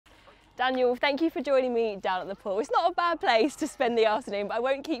Daniel, thank you for joining me down at the pool. It's not a bad place to spend the afternoon, but I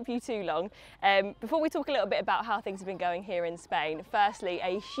won't keep you too long. Before we talk a little bit about how things have been going here in Spain, firstly,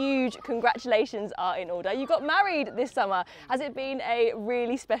 a huge congratulations are in order. You got married this summer. Has it been a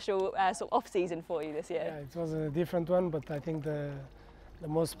really special sort of off-season for you this year? Yeah, it was a different one, but I think the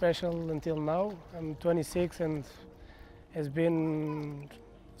most special until now. I'm 26 and has been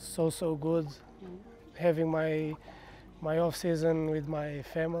so good having my off-season with my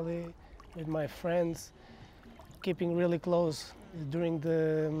family, with my friends, keeping really close during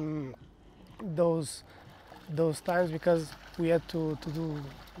those times, because we had to do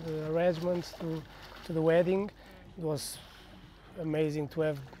the arrangements to the wedding. It was amazing to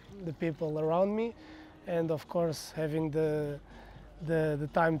have the people around me, and of course having the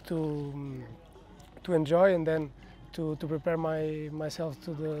time to enjoy, and then to prepare myself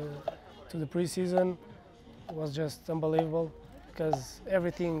to the pre-season. It was just unbelievable because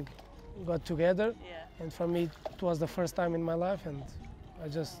everything got together, and for me it was the first time in my life, and I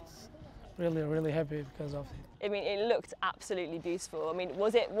just really happy because of it. I mean, it looked absolutely beautiful. I mean,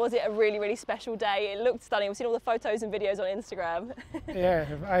 was it a really special day? It looked stunning. We've seen all the photos and videos on Instagram. Yeah,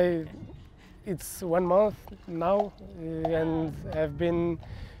 it's 1 month now, and I've been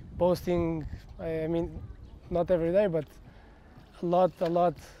posting. I mean, not every day, but a lot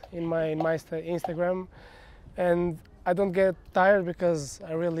in my Instagram, and I don't get tired because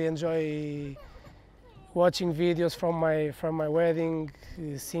I really enjoy watching videos from my wedding,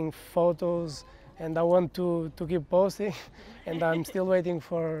 seeing photos, and I want to keep posting. And I'm still waiting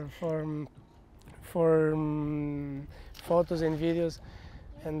for photos and videos,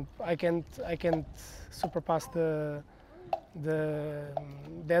 and I can't surpass that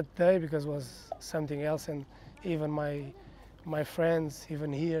day because it was something else. And even my friends,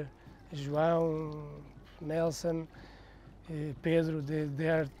 even here, João, Nelson, Pedro, they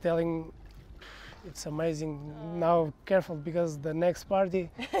are telling it's amazing. Now careful, because the next party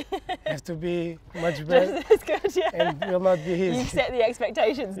has to be much better. Just as good, yeah. And will not be easy. You've set the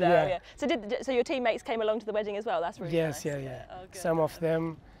expectations now, Yeah. yeah. So your teammates came along to the wedding as well? That's really Yes, nice. yeah. Oh, good. Some of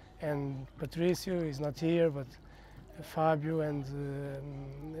them, and Patricio is not here, but Fabio and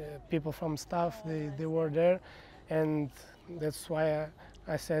people from staff, they were there, and that's why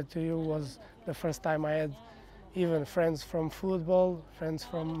I said to you, was the first time I had even friends from football, friends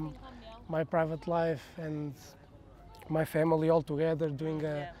from my private life, and my family all together doing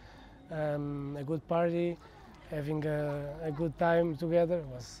a good party, having a good time together. It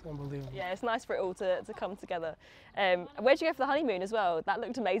was unbelievable. Yeah, it's nice for it all to come together. Where'd you go for the honeymoon as well? That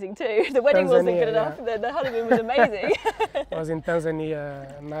looked amazing too. The wedding wasn't good enough, yeah. the honeymoon was amazing. I was in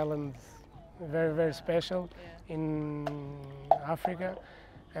Tanzania, an island very special in Africa,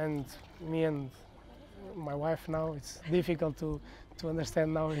 and me and my wife now, it's difficult to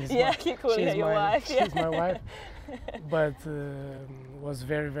understand now. Yeah, keep calling her your wife. She's my wife, but was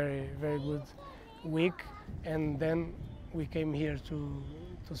very good week, and then we came here to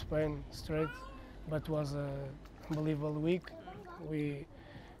Spain straight, but was an unbelievable week. We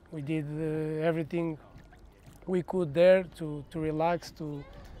did everything we could there to relax, to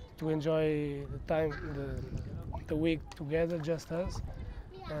enjoy the time, the week together, just us,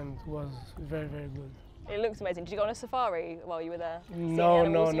 and was very good. It looks amazing. Did you go on a safari while you were there? No.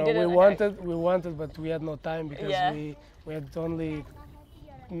 We wanted, but we had no time because we had only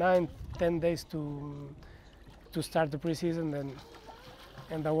 9-10 days to start the pre-season,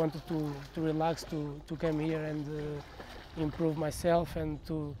 and I wanted to relax, to come here and improve myself and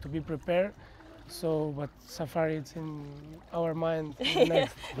to be prepared. So, but safari, it's in our mind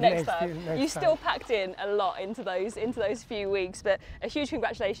next time. You still time. packed in a lot into those few weeks, but a huge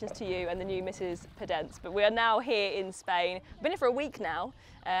congratulations to you and the new Mrs. Podence. But we are now here in Spain. Been here for a week now.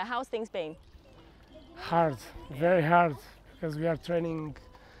 How's things been? Hard, very hard, because we are training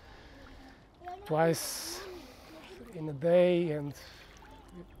twice in a day, and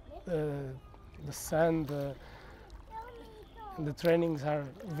the sun, the trainings are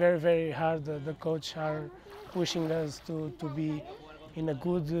very hard. The coach are pushing us to be in a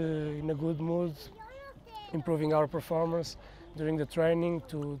good mood, improving our performance during the training,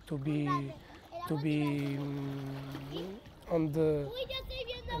 to be on the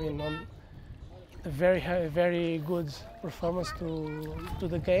very good performance to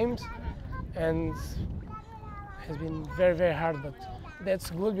the games, and has been very hard, but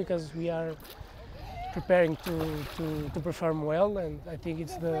that's good because we are preparing to perform well, and I think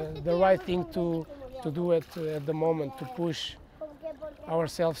it's the right thing to do it at the moment, to push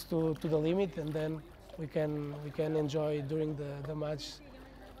ourselves to the limit, and then we can enjoy during the match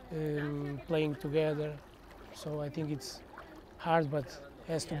playing together. So I think it's hard, but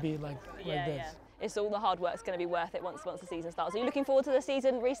has to be like that. Yeah. It's all the hard work's going to be worth it once the season starts. Are you looking forward to the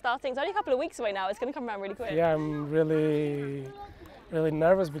season restarting? It's only a couple of weeks away now. It's going to come around really quick. Yeah, I'm really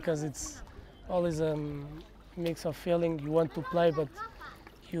nervous because it's always a mix of feeling. You want to play, but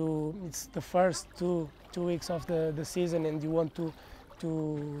it's the first two weeks of the season, and you want to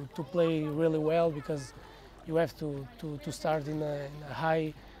play really well because you have to start in a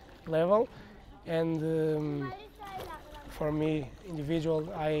high level. And for me,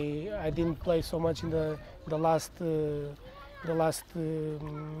 individual, I didn't play so much in the last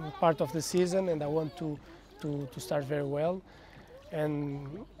part of the season, and I want to start very well.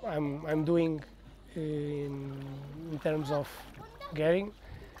 And I'm doing in terms of getting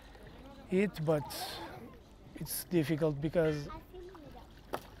it, but it's difficult because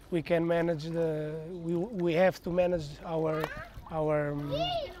we can manage we have to manage our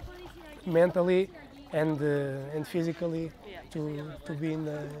mentally and physically to be in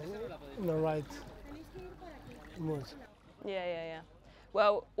the right mood. Yeah.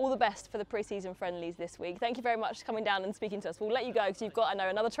 Well, all the best for the pre-season friendlies this week. Thank you very much for coming down and speaking to us. We'll let you go because you've got, I know,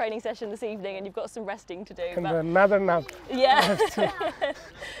 another training session this evening and you've got some resting to do. And another nap. Yeah,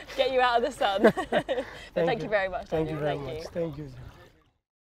 get you out of the sun. Thank you very much. Thank you very much. Thank you.